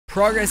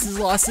Progress is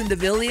lost in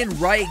Devilian,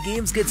 Riot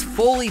Games gets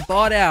fully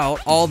bought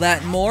out, all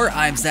that and more.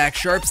 I'm Zach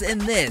Sharps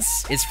and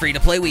this is Free to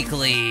Play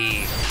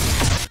Weekly.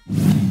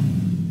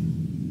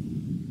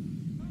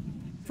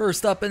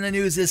 First up in the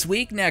news this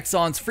week,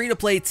 Nexon's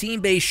free-to-play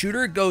team-based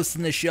shooter Ghost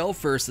in the Shell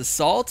First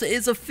Assault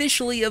is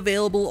officially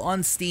available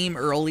on Steam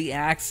Early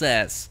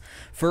Access.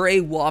 For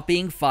a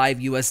whopping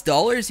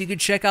 $5 you can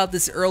check out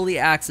this early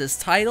access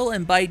title,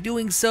 and by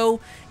doing so,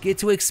 get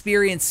to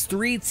experience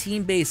 3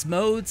 team-based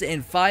modes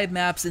and 5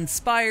 maps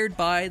inspired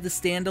by the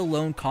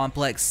standalone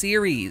Complex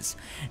series.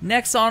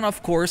 Nexon,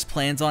 of course,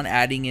 plans on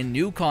adding in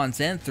new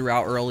content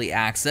throughout early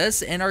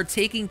access and are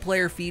taking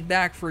player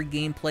feedback for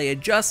gameplay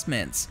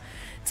adjustments.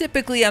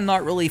 Typically, I'm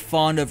not really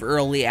fond of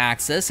early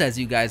access, as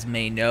you guys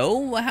may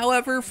know.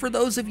 However, for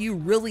those of you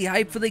really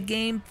hyped for the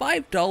game,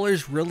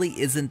 $5 really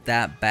isn't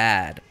that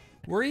bad.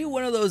 Were you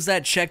one of those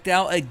that checked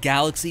out a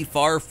galaxy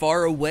far,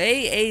 far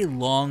away a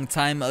long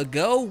time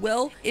ago?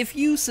 Well, if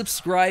you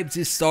subscribed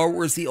to Star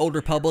Wars The Old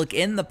Republic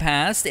in the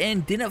past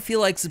and didn't feel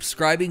like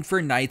subscribing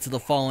for Knights of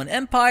the Fallen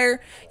Empire,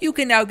 you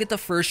can now get the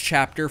first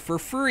chapter for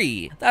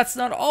free. That's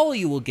not all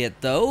you will get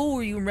though.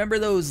 You remember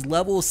those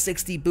level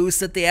 60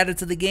 boosts that they added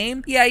to the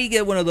game? Yeah, you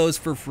get one of those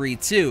for free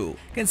too.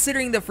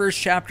 Considering the first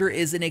chapter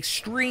is an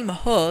extreme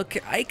hook,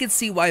 I can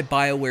see why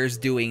BioWare's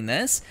doing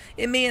this.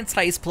 It may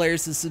entice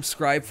players to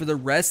subscribe for the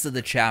rest of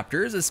the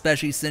chapters,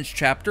 especially since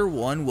chapter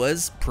 1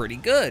 was pretty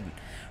good.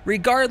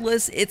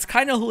 Regardless, it's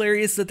kinda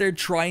hilarious that they're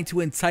trying to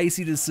entice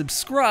you to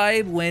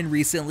subscribe when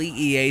recently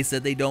EA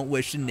said they don't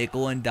wish to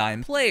nickel and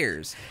dime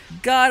players.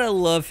 Gotta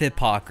love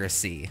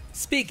hypocrisy.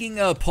 Speaking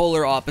of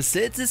polar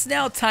opposites, it's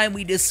now time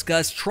we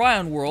discuss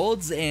Trion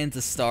Worlds, and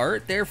to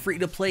start, their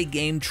free-to-play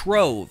game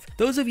Trove.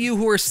 Those of you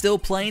who are still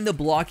playing the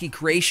blocky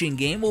creation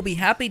game will be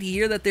happy to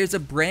hear that there's a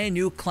brand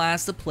new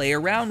class to play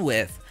around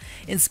with.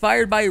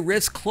 Inspired by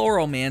Rift's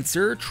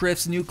Chloromancer,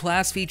 Trift's new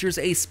class features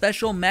a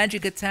special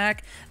magic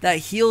attack that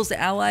heals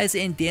allies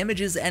and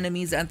damages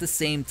enemies at the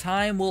same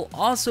time, while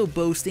also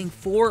boasting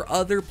 4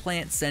 other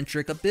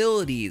plant-centric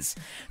abilities.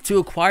 To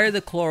acquire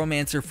the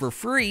Chloromancer for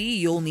free,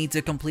 you'll need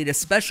to complete a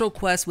special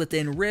quest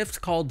within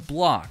Rift called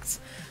Blocks.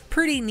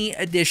 Pretty neat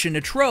addition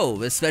to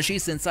Trove, especially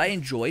since I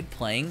enjoyed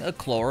playing a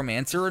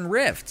Chloromancer in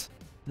Rift.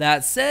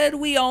 That said,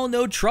 we all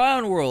know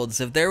Trion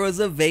Worlds. If there was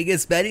a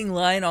Vegas betting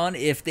line on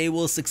if they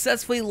will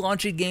successfully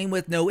launch a game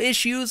with no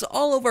issues,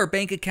 all of our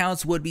bank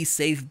accounts would be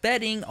safe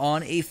betting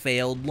on a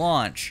failed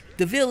launch.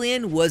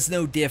 Devilian was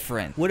no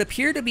different. What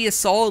appeared to be a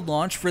solid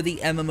launch for the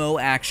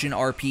MMO action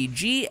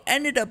RPG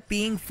ended up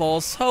being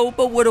false hope,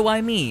 but what do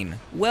I mean?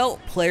 Well,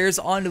 players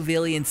on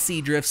Devilian's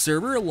Seadrift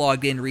server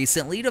logged in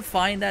recently to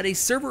find that a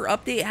server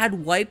update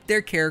had wiped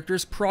their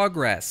character's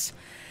progress.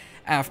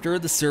 After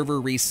the server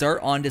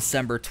restart on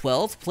December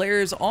 12th,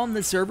 players on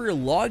the server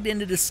logged in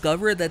to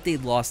discover that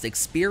they'd lost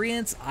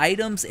experience,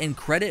 items, and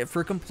credit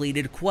for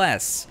completed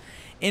quests.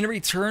 In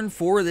return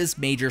for this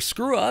major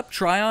screw-up,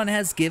 Trion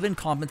has given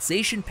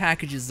compensation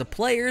packages to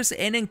players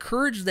and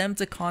encouraged them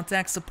to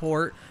contact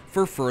support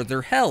for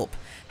further help.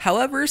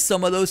 However,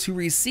 some of those who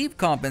received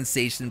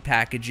compensation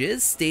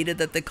packages stated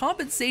that the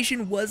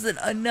compensation wasn't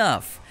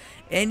enough.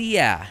 And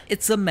yeah,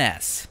 it's a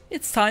mess.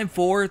 It's time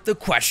for the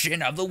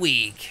question of the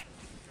week.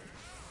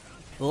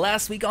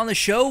 Last week on the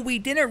show, we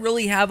didn't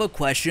really have a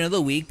question of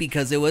the week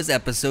because it was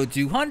episode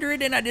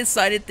 200 and I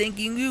decided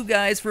thanking you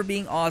guys for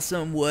being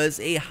awesome was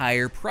a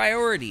higher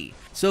priority.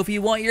 So if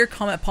you want your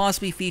comment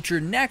possibly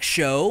featured next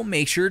show,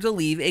 make sure to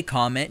leave a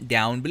comment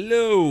down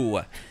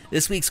below.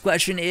 This week's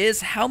question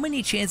is, how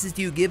many chances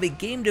do you give a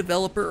game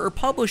developer or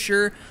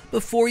publisher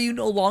before you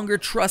no longer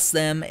trust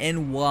them,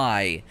 and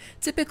why?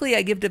 Typically,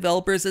 I give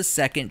developers a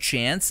second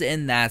chance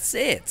and that's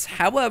it.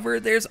 However,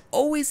 there's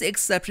always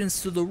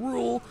exceptions to the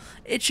rule.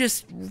 It's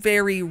just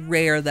very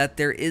rare that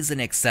there is an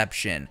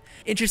exception.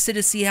 Interested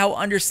to see how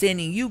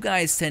understanding you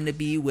guys tend to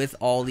be with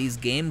all these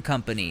game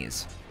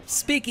companies.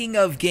 Speaking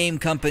of game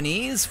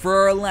companies,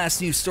 for our last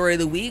news story of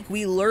the week,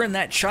 we learned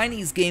that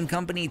Chinese game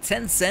company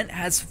Tencent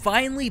has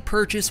finally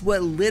purchased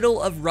what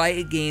little of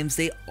Riot Games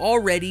they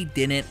already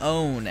didn't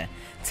own.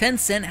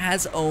 Tencent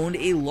has owned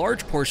a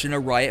large portion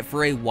of Riot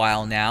for a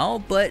while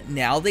now, but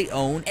now they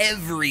own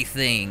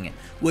everything,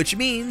 which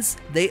means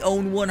they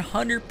own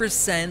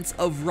 100%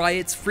 of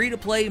Riot's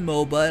free-to-play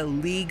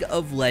MOBA League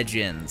of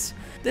Legends.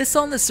 This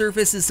on the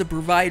surface is to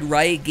provide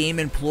Riot Game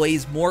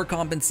employees more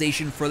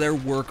compensation for their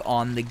work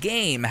on the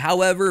game.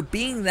 However,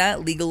 being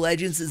that League of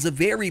Legends is a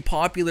very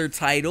popular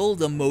title,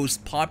 the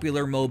most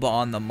popular MOBA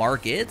on the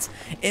market,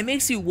 it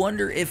makes you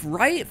wonder if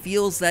Riot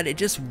feels that it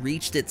just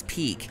reached its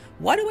peak.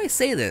 Why do I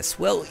say this?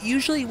 Well,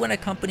 usually when a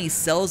company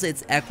sells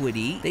its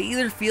equity, they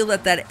either feel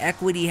that that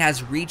equity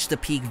has reached a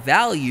peak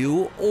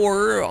value,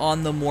 or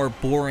on the more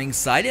boring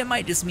side, it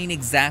might just mean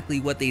exactly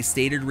what they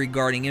stated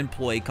regarding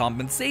employee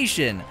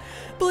compensation.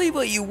 Believe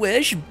what you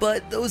wish,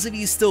 but those of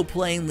you still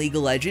playing League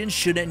of Legends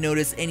shouldn't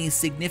notice any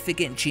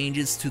significant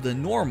changes to the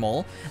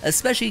normal,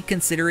 especially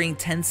considering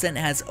Tencent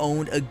has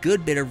owned a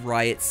good bit of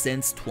Riot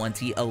since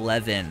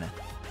 2011.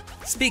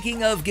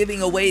 Speaking of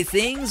giving away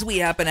things, we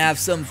happen to have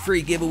some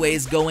free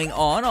giveaways going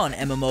on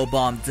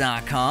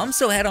MMOBomb.com,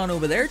 so head on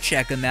over there,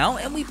 check them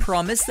out, and we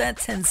promise that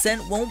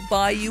Tencent won't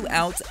buy you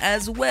out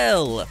as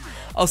well.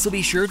 Also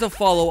be sure to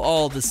follow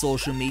all the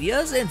social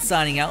medias, and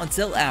signing out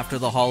until after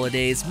the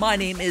holidays, my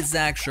name is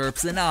Zach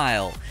Sharps, and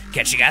I'll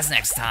catch you guys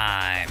next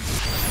time.